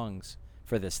writing songs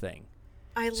for this thing.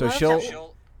 So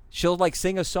she'll like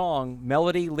sing a song,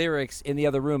 melody, lyrics in the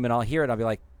other room, and I'll hear it. I'll be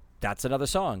like, that's another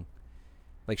song.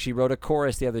 Like she wrote a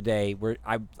chorus the other day where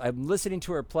I'm listening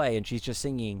to her play, and she's just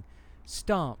singing,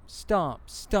 stomp, stomp,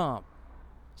 stomp,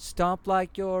 stomp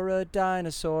like you're a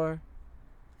dinosaur,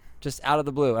 just out of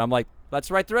the blue. And I'm like,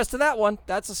 let's write the rest of that one.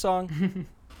 That's a song.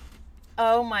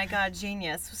 Oh my God,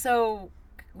 genius. So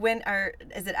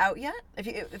is it out yet?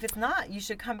 If it's not, you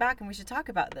should come back and we should talk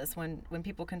about this when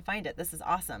people can find it. This is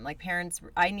awesome. Like parents,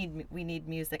 we need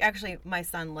music. Actually, my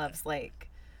son loves like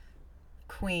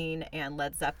Queen and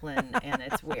Led Zeppelin, and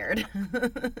it's weird.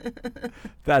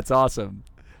 That's awesome.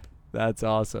 It's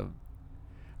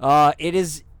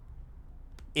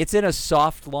in a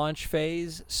soft launch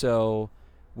phase, so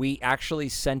we actually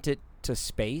sent it to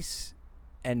space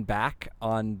and back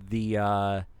on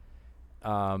the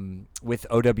with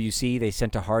OWC. They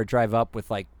sent a hard drive up with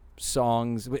like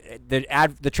songs.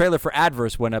 The trailer for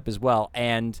Adverse went up as well,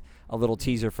 and a little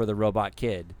teaser for The Robot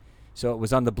Kid. So it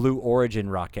was on the Blue Origin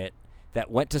rocket that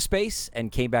went to space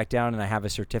and came back down, and I have a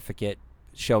certificate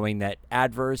showing that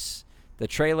Adverse, the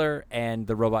trailer, and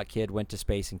The Robot Kid went to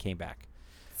space and came back.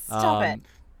 Stop it.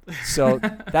 So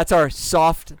that's our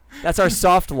soft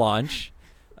launch.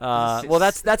 Well,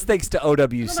 that's thanks to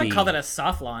OWC. I don't call that a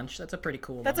soft launch. That's a pretty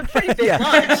cool. That's launch. a pretty big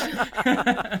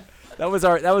launch. That was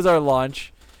our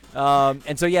launch.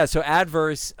 So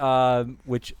Adverse,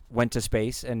 which went to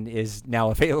space and is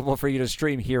now available for you to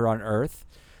stream here on Earth,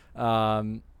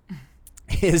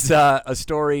 is a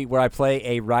story where I play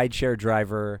a rideshare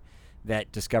driver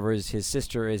that discovers his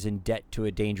sister is in debt to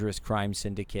a dangerous crime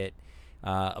syndicate,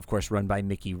 of course run by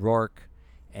Mickey Rourke.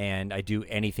 And I do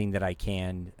anything that I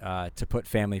can to put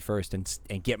family first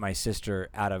and get my sister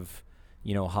out of,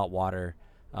 hot water.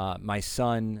 My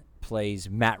son plays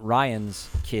Matt Ryan's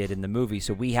kid in the movie,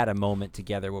 so we had a moment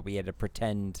together where we had to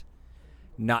pretend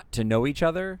not to know each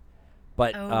other,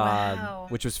 but wow.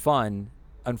 Which was fun.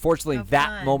 Unfortunately,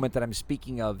 that moment that I'm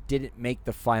speaking of didn't make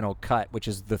the final cut, which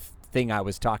is the thing I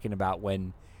was talking about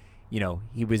when,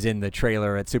 he was in the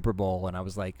trailer at Super Bowl, and I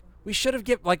was like, we should have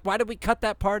why did we cut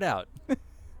that part out?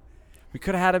 We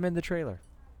could have had him in the trailer.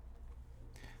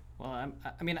 Well,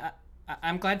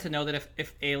 I'm glad to know that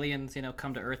if aliens,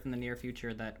 come to Earth in the near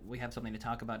future, that we have something to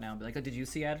talk about now. And be like, oh, did you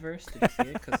see Adverse? Did you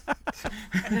see it? Because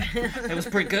it was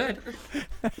pretty good.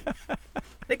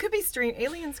 They could be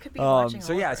aliens could be watching.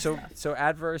 So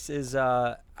Adverse is,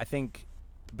 I think,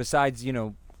 besides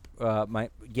my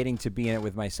getting to be in it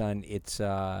with my son, it's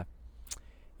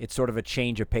sort of a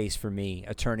change of pace for me,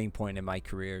 a turning point in my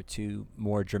career to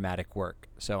more dramatic work.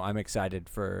 So I'm excited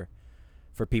for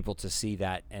people to see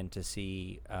that and to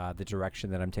see the direction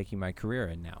that I'm taking my career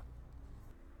in now.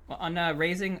 Well, on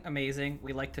Raising Amazing,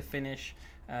 we like to finish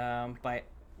by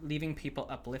leaving people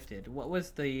uplifted. What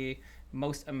was the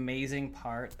most amazing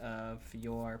part of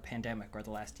your pandemic or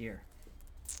the last year?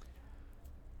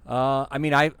 I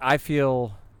mean, I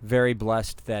feel very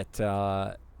blessed that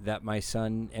that my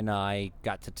son and I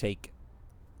got to take,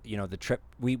 the trip.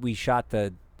 We shot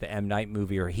the M. Night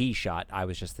movie, or he shot. I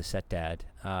was just the set dad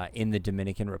in the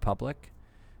Dominican Republic,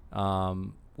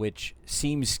 which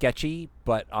seems sketchy,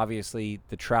 but obviously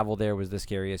the travel there was the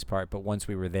scariest part. But once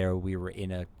we were there, we were in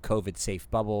a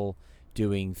COVID-safe bubble,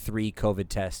 doing 3 COVID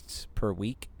tests per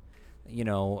week.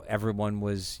 Everyone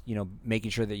was,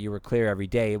 making sure that you were clear every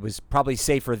day. It was probably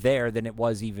safer there than it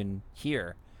was even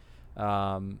here.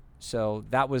 So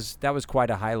that was quite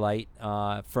a highlight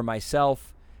for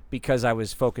myself, because I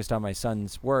was focused on my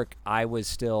son's work. I was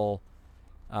still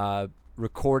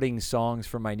recording songs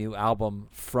for my new album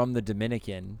from the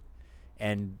Dominican,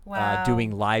 and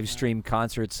doing live stream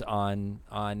concerts on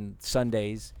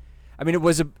Sundays. I mean, it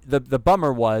was the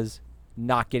bummer was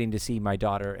not getting to see my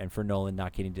daughter, and for Nolan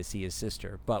not getting to see his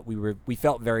sister. But we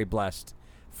felt very blessed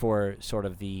for sort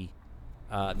of the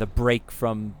break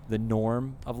from the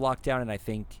norm of lockdown, and I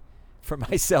think for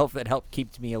myself that helped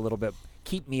keep me a little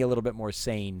bit more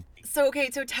sane. So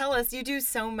tell us, you do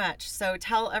so much. So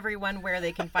tell everyone where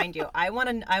they can find you. I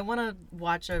want to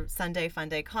watch a Sunday Fun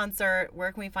Day concert.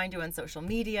 Where can we find you on social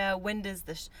media? When does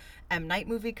the M. Night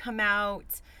movie come out?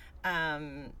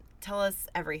 Tell us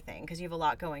everything, because you have a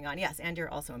lot going on. Yes, and you're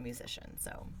also a musician.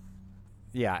 So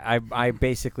yeah, I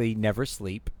basically never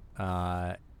sleep.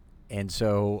 And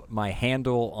so my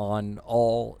handle on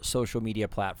all social media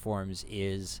platforms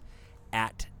is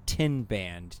at Tin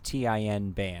Band,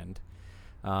 TIN Band.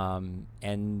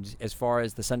 And as far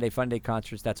as the Sunday Fun Day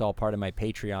concerts, that's all part of my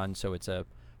Patreon. So it's a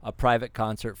private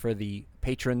concert for the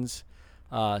patrons,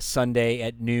 Sunday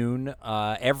at noon,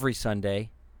 every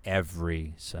Sunday.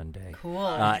 Cool.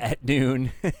 At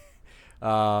noon,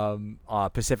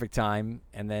 Pacific time.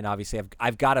 And then obviously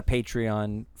I've got a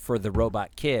Patreon for the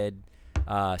Robot Kid,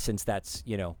 since that's,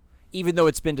 even though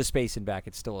it's been to space and back,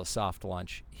 it's still a soft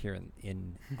launch here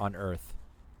on Earth.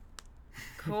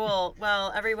 Cool.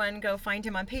 Well, everyone go find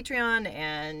him on Patreon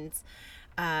and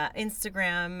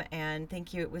Instagram. And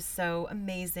thank you. It was so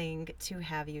amazing to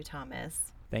have you,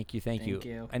 Thomas. Thank you.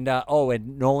 And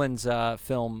and Nolan's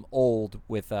film Old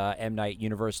with M. Night,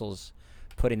 Universal's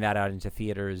putting that out into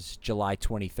theaters July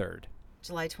 23rd.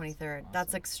 July 23rd. Awesome.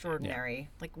 That's extraordinary.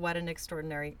 Yeah. Like, what an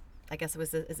extraordinary, I guess it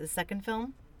was his second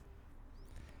film?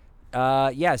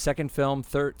 Yeah, second film,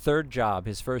 third job.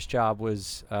 His first job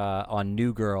was on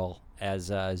New Girl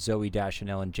as Zooey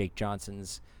Deschanel and Jake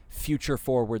Johnson's future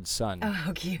forward son. Oh,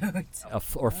 how cute.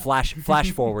 Or flash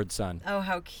forward son. Oh,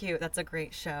 how cute. That's a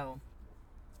great show.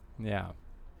 Yeah.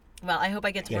 Well, I hope I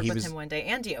get to work with him one day,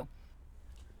 and you.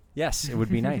 Yes, it would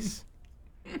be nice.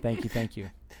 Thank you. Thank you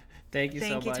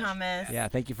so much. Thank you, Thomas. Yeah,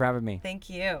 thank you for having me. Thank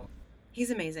you.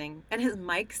 He's amazing, and his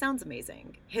mic sounds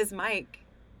amazing. His mic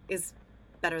is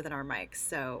better than our mics,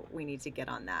 so we need to get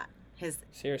on that.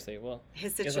 Seriously, well,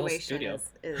 his situation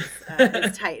is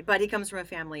tight, but he comes from a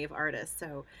family of artists,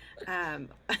 so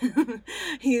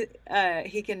he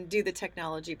can do the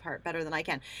technology part better than I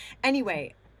can.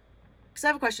 Anyway, so I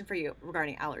have a question for you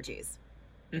regarding allergies.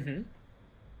 Mm-hmm.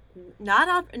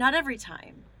 Not every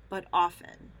time, but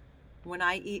often, when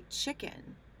I eat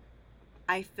chicken,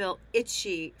 I feel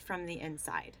itchy from the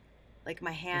inside. Like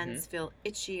my hands feel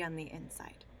itchy on the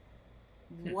inside.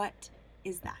 What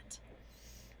is that?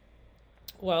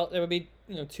 Well, there would be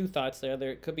 2 thoughts there.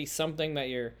 There could be something that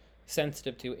you're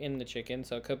sensitive to in the chicken.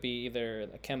 So it could be either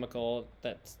a chemical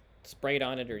that's sprayed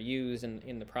on it or used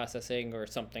in the processing, or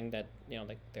something that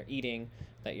like they're eating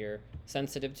that you're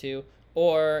sensitive to.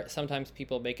 Or sometimes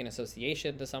people make an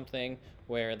association to something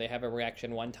where they have a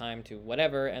reaction one time to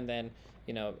whatever, and then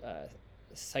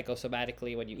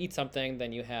psychosomatically when you eat something,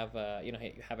 then you have you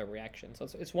have a reaction. So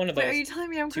it's one of those. Are you telling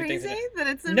me I'm crazy? That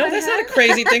it's in no, my that's head? not a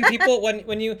crazy thing. People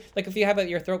when you like, if you have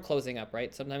your throat closing up,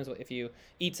 right? Sometimes if you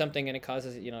eat something and it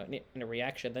causes a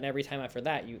reaction, then every time after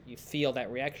that you feel that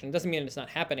reaction. It doesn't mean it's not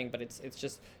happening, but it's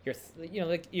just your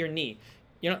like your knee.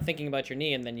 You're not thinking about your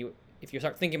knee, and then if you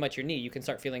start thinking about your knee, you can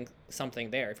start feeling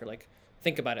something there. If you're like,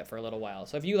 think about it for a little while.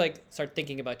 So if you start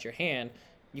thinking about your hand,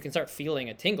 you can start feeling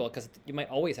a tingle, because you might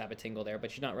always have a tingle there,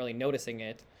 but you're not really noticing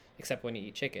it except when you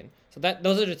eat chicken. So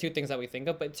those are the 2 things that we think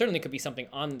of, but it certainly could be something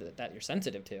that you're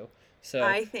sensitive to. So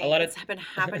I think it's been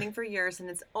happening for years, and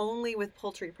it's only with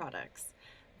poultry products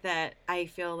that I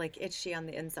feel like itchy on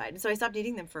the inside. And so I stopped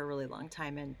eating them for a really long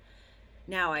time, and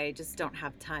now I just don't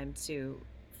have time to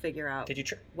figure out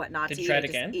what not to eat. Try it I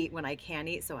again? just eat when I can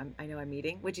eat, so I know I'm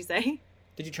eating. What'd you say?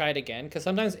 Did you try it again? Because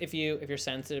sometimes if you're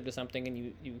sensitive to something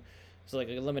and you so like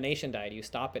an elimination diet, you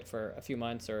stop it for a few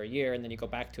months or a year, and then you go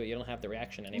back to it, you don't have the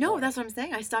reaction anymore. No, that's what I'm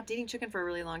saying. I stopped eating chicken for a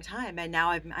really long time, and now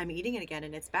I'm eating it again,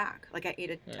 and it's back. Like I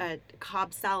ate a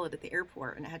Cobb salad at the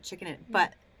airport, and it had chicken in it,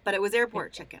 but it was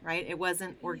airport chicken, right? It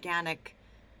wasn't organic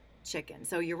chicken.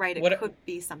 So you're right, it could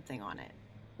be something on it.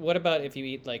 What about if you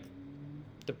eat like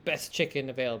the best chicken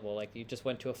available? Like you just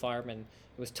went to a farm and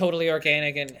it was totally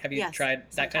organic, and have you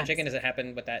tried that kind of chicken? Does it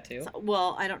happen with that too?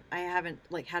 Well, I haven't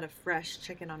like had a fresh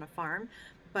chicken on a farm,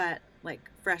 but like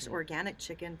fresh organic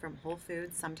chicken from Whole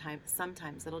Foods,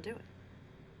 sometimes it'll do it.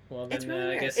 Well, then it's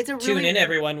really I guess it's a tune really in,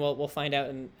 everyone. We'll find out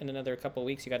in another couple of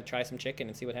weeks. You got to try some chicken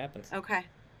and see what happens. Okay.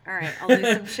 All right. I'll do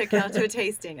some chicken. I'll do a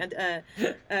tasting, a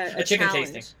chicken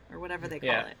challenge, tasting, or whatever they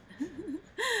call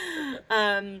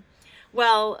it.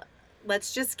 Well,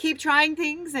 let's just keep trying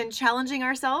things and challenging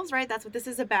ourselves, right? That's what this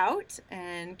is about,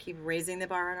 and keep raising the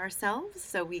bar on ourselves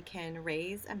so we can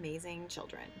raise amazing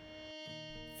children.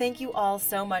 Thank you all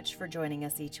so much for joining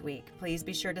us each week. Please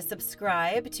be sure to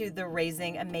subscribe to the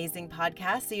Raising Amazing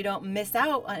podcast so you don't miss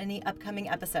out on any upcoming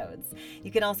episodes.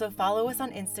 You can also follow us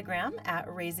on Instagram at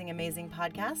Raising Amazing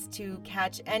Podcast to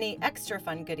catch any extra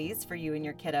fun goodies for you and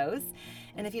your kiddos.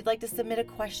 And if you'd like to submit a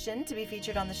question to be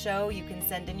featured on the show, you can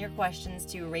send in your questions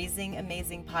to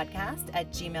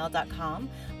raisingamazingpodcast@gmail.com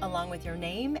along with your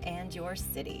name and your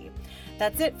city.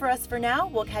 That's it for us for now.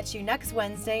 We'll catch you next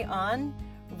Wednesday on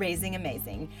Raising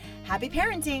Amazing. Happy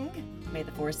parenting. May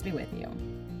the force be with you.